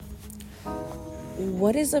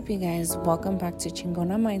What is up, you guys? Welcome back to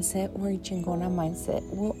Chingona Mindset, where Chingona Mindset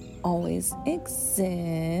will always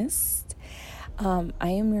exist. I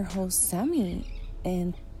am your host, Sammy,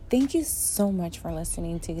 and thank you so much for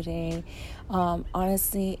listening today.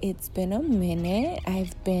 Honestly, it's been a minute.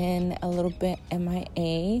 I've been a little bit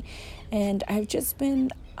MIA, and I've just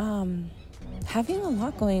been having a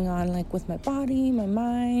lot going on, like with my body, my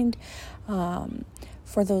mind.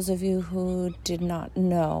 For those of you who did not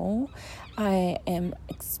know, I am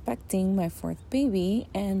expecting my fourth baby,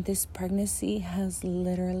 and this pregnancy has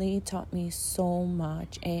literally taught me so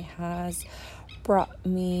much. It has brought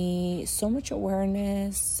me so much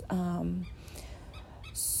awareness,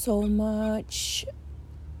 so much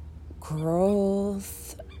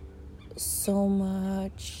growth, so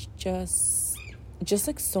much just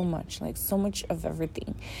like so much of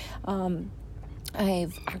everything.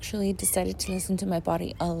 I've actually decided to listen to my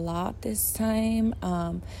body a lot this time.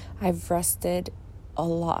 I've rested a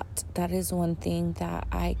lot. That is one thing that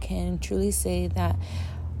I can truly say that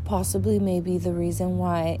possibly maybe the reason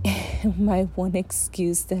why my one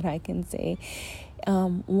excuse that I can say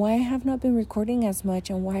why I have not been recording as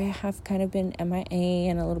much and why I have kind of been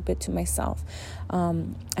MIA and a little bit to myself.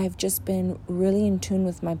 I've just been really in tune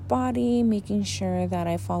with my body, making sure that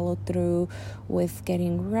I follow through with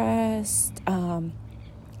getting rest,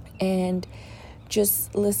 and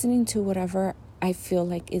just listening to whatever I feel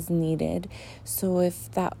like is needed. So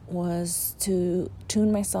if that was to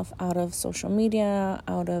tune myself out of social media,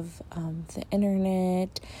 out of the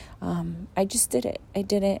internet, I just did it. I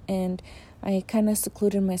did it, and I kind of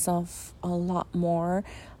secluded myself a lot more,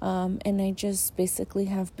 and I just basically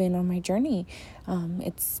have been on my journey.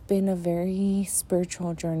 It's been a very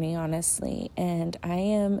spiritual journey, honestly, and I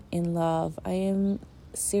am in love. I am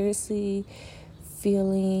seriously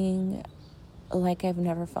feeling like I've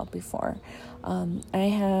never felt before. I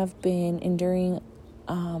have been enduring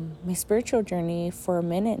my spiritual journey for a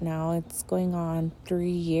minute now. It's going on 3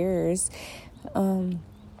 years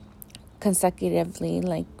consecutively,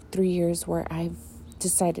 like 3 years where I've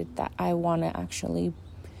decided that I want to actually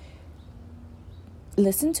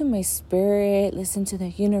listen to my spirit, listen to the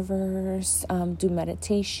universe, do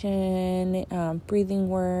meditation, breathing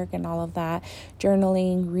work and all of that,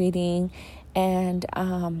 journaling, reading, and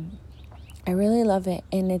I really love it.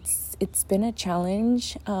 And it's been a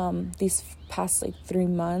challenge these past 3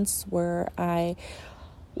 months where I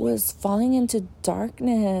was falling into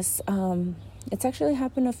darkness. It's actually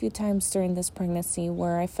happened a few times during this pregnancy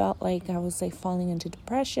where I felt like I was falling into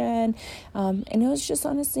depression, and it was just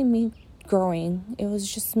honestly me growing. It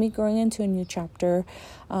was just me growing into a new chapter,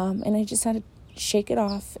 and I just had to shake it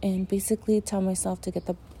off and basically tell myself to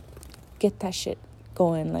get that shit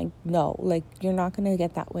going. No, you're not gonna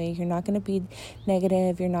get that way. You're not gonna be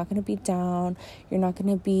negative. You're not gonna be down. You're not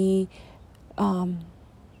gonna be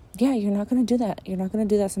you're not gonna do that. You're not gonna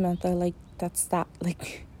do that, Samantha. That's that.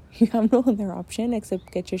 You have no other option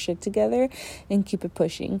except get your shit together and keep it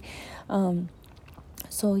pushing.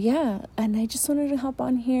 So yeah, and I just wanted to hop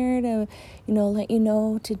on here to, let you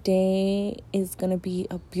know today is going to be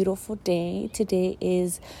a beautiful day. Today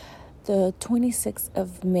is the 26th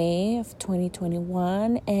of May of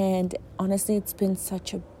 2021, and honestly, it's been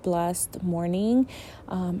such a blessed morning.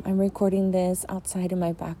 I'm recording this outside in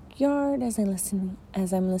my backyard as I'm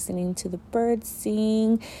listening to the birds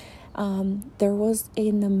sing. There was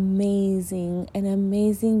an amazing,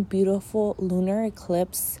 beautiful lunar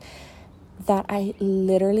eclipse that I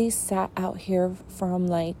literally sat out here from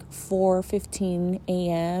 4:15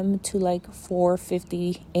 a.m. to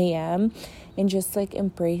 4:50 a.m. and just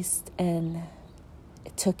embraced and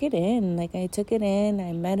took it in. I took it in.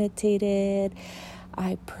 I meditated.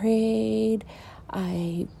 I prayed.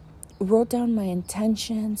 I wrote down my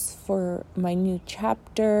intentions for my new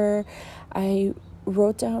chapter. I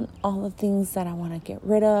wrote down all the things that I want to get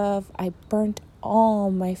rid of. I burnt all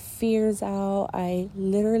my fears out. I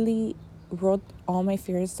literally wrote all my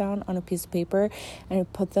fears down on a piece of paper and I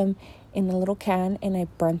put them in a little can and I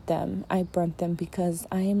burnt them. Because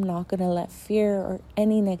I am not going to let fear or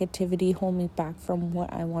any negativity hold me back from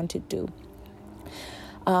what I want to do.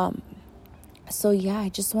 So yeah, I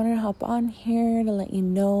just wanted to hop on here to let you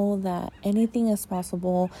know that anything is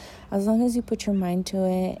possible as long as you put your mind to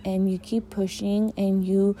it and you keep pushing, and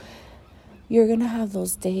you're going to have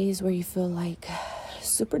those days where you feel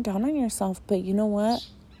super down on yourself. But you know what?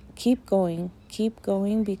 Keep going,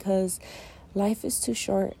 because life is too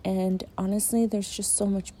short, and honestly, there's just so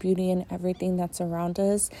much beauty in everything that's around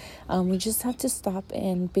us. We just have to stop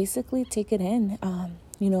and basically take it in.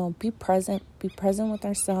 Be present with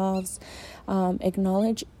ourselves,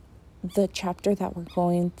 acknowledge the chapter that we're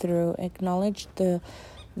going through, acknowledge the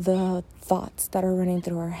the thoughts that are running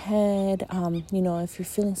through our head. If you're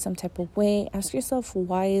feeling some type of way, ask yourself,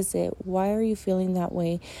 why is it? Why are you feeling that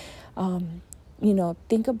way?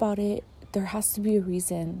 Think about it. There has to be a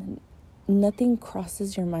reason. Nothing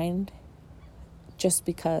crosses your mind just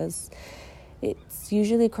because. It's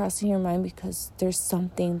usually crossing your mind because there's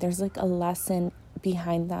like a lesson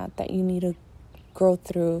behind that you need to grow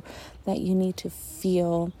through, that you need to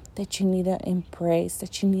feel, that you need to embrace,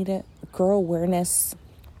 that you need to grow awareness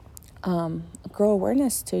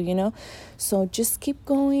to, So just keep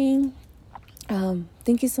going.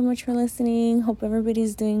 Thank you so much for listening. Hope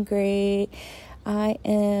everybody's doing great. I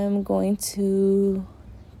am going to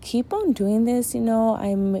keep on doing this.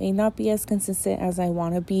 I may not be as consistent as I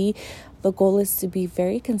want to be. The goal is to be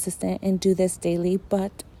very consistent and do this daily,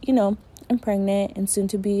 but I'm pregnant and soon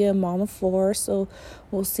to be a mom of 4, so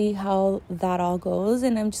we'll see how that all goes.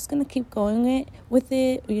 And I'm just gonna keep going with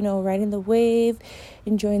it, riding the wave,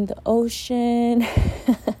 enjoying the ocean,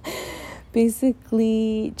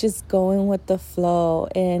 basically just going with the flow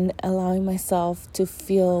and allowing myself to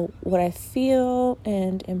feel what I feel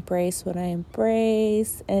and embrace what I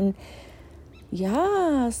embrace. And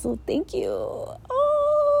so thank you.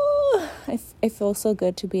 I feel so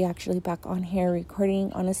good to be actually back on here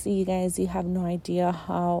recording. Honestly, you guys, you have no idea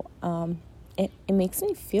how it makes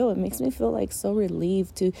me feel. It makes me feel like so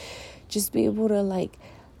relieved to just be able to like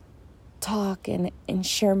talk and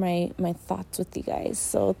share my thoughts with you guys.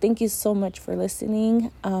 So thank you so much for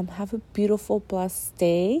listening. Have a beautiful, blessed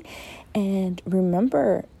day. And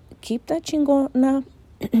remember, keep that chingona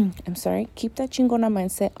keep that chingona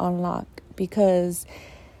mindset on lock, because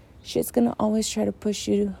shit's gonna always try to push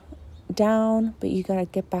you down, but you gotta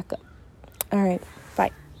get back up. All right.